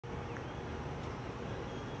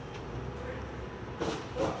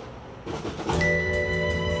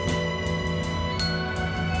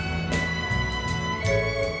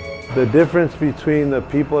The difference between the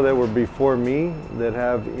people that were before me that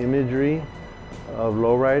have imagery of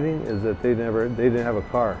lowriding is that they didn't have a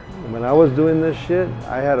car. When I was doing this shit,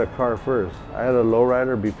 I had a car first. I had a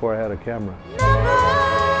lowrider before I had a camera.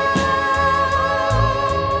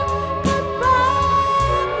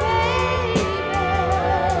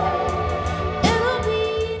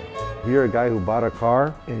 If you're a guy who bought a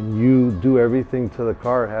car and you do everything to the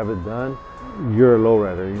car, have it done, you're a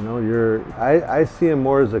lowrider, you know. I see him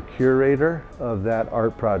more as a curator of that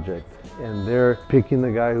art project. And they're picking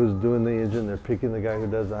the guy who's doing the engine, they're picking the guy who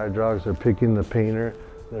does the hydraulics, they're picking the painter,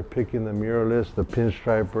 they're picking the muralist, the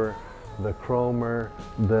pinstriper, the chromer,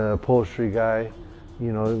 the upholstery guy.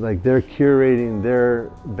 You know, like they're curating their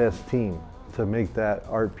best team to make that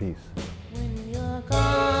art piece.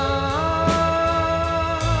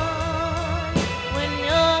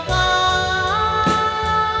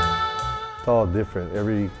 It's all different.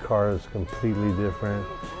 Every car is completely different.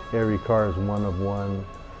 Every car is one of one.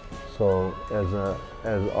 So as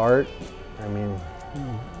art, I mean,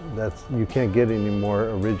 you can't get any more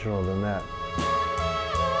original than that.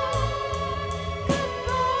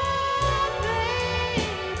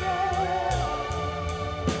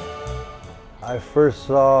 I first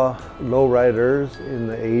saw lowriders in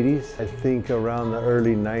the 80s. I think around the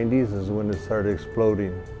early 90s is when it started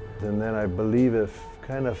exploding. And then I believe it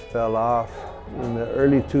kind of fell off in the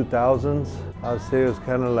early 2000s. I would say it was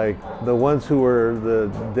kind of like the ones who were the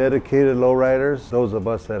dedicated lowriders, those of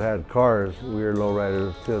us that had cars, we were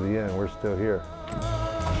lowriders till the end. We're still here.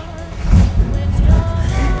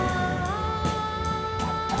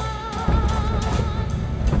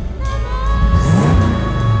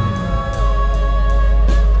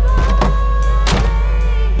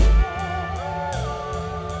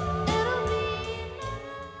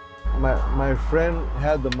 My friend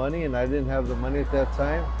had the money and I didn't have the money at that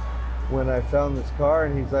time when I found this car,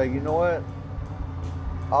 and he's like, you know what,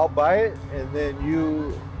 I'll buy it and then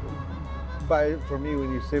you buy it for me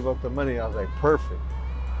when you save up the money. I was like, perfect.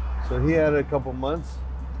 So he had it a couple months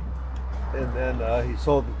and then he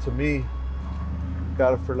sold it to me.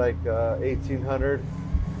 Got it for like $1,800.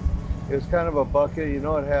 It was kind of a bucket, you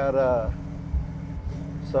know, it had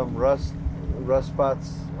some rust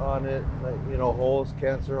spots on it, like, you know, holes,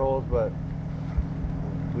 cancer holes, but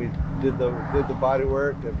we did the body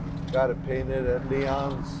work and got it painted at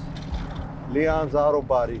Leon's Auto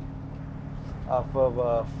Body off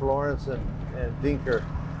of Florence and Dinker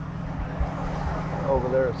over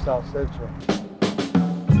there at South Central.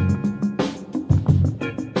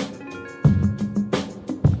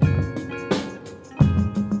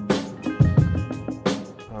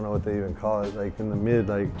 What they even call it, like in the mid,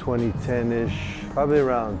 like 2010-ish, probably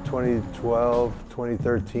around 2012,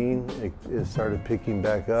 2013, it started picking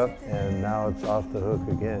back up, and now it's off the hook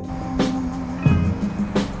again.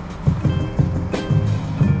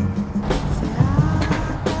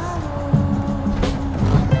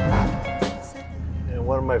 And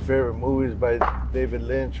one of my favorite movies by David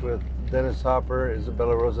Lynch with Dennis Hopper,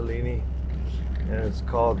 Isabella Rossellini, and it's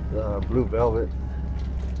called Blue Velvet.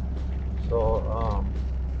 So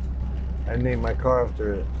I named my car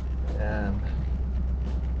after it, and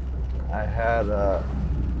I had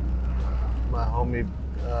my homie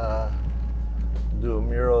do a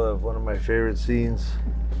mural of one of my favorite scenes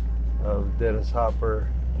of Dennis Hopper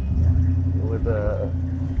with a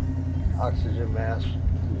oxygen mask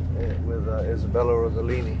with Isabella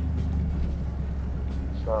Rossellini.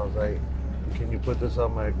 So I was like, can you put this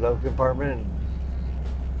on my glove compartment? And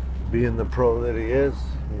being the pro that he is,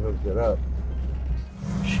 he hooked it up.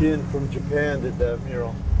 Shin from Japan did that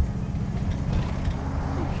mural.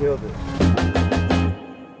 He killed it.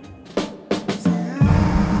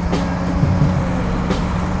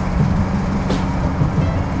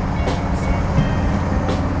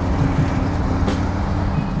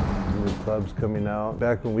 Clubs coming out.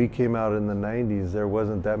 Back when we came out in the 90s, there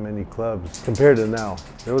wasn't that many clubs compared to now.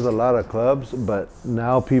 There was a lot of clubs, but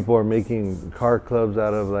now people are making car clubs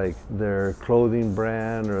out of like their clothing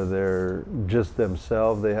brand or their just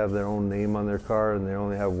themselves. They have their own name on their car and they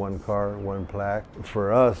only have one car, one plaque.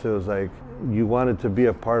 For us, it was like you wanted to be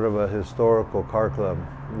a part of a historical car club,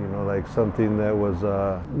 you know, like something that was,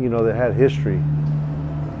 you know, that had history.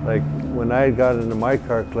 Like when I got into my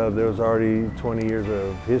car club, there was already 20 years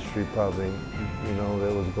of history probably, you know,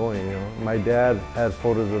 that was going, you know. My dad had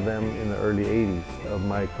photos of them in the early 80s of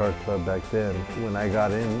my car club back then. When I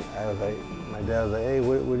got in, I was like, my dad was like, hey,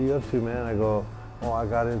 what are you up to, man? I go, oh, I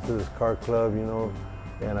got into this car club, you know,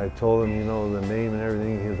 and I told him, you know, the name and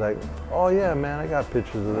everything. He was like, oh yeah, man, I got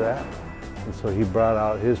pictures of that. And so he brought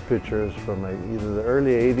out his pictures from like either the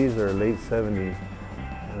early 80s or late 70s.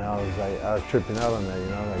 And I was tripping out on that, you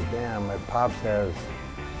know, like, damn, my pops has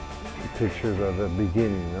pictures of the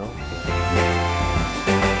beginning, you know?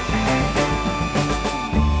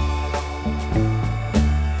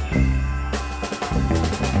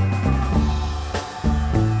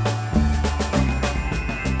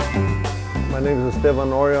 My name is Estevan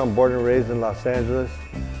Oriol. I'm born and raised in Los Angeles,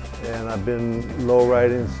 and I've been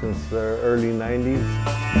lowriding since the early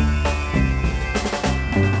 90s.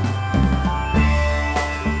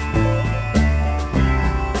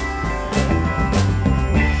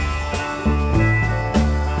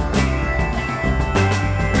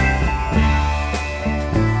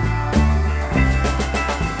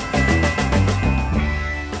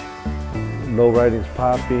 Lowriding's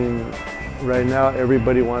popping. Right now,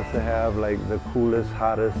 everybody wants to have like the coolest,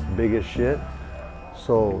 hottest, biggest shit.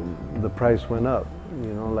 So the price went up.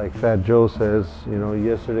 You know, like Fat Joe says, you know,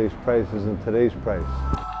 yesterday's price isn't today's price.